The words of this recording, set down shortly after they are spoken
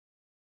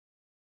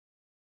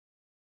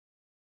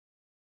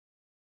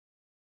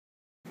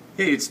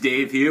Hey, it's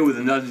Dave here with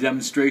another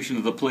demonstration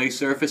of the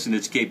Playsurface and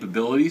its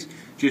capabilities.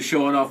 Just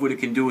showing off what it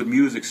can do with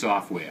music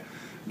software.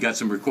 We've got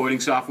some recording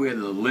software,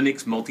 the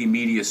Linux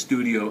Multimedia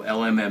Studio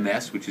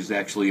LMMS, which is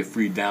actually a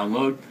free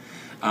download.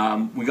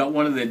 We got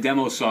one of the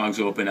demo songs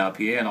open up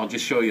here, and I'll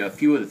just show you a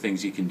few of the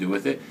things you can do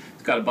with it.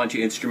 It's got a bunch of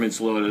instruments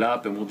loaded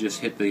up, and we'll just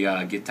hit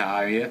the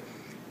guitar here.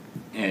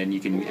 And you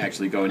can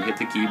actually go and hit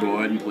the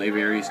keyboard and play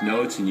various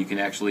notes, and you can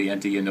actually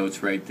enter your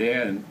notes right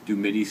there and do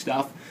MIDI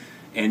stuff.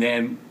 And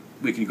then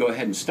we can go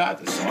ahead and start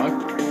the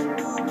song.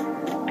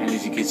 And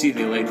as you can see,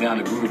 they laid down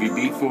a groovy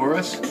beat for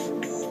us.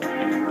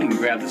 You can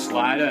grab the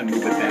slider and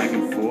move it back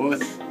and forth,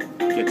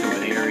 get to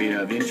an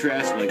area of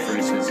interest, like for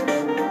instance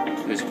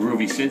this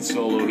groovy synth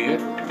solo here.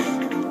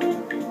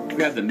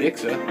 Grab the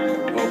mixer,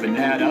 open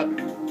that up,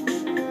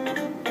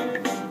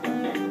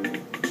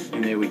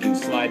 and there we can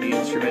slide the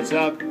instruments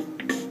up,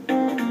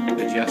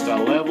 adjust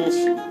our levels.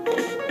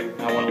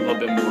 I want a little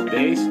bit more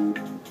bass.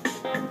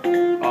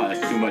 Oh,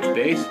 that's too much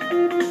bass.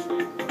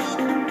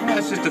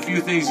 That's just a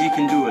few things you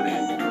can do with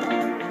it.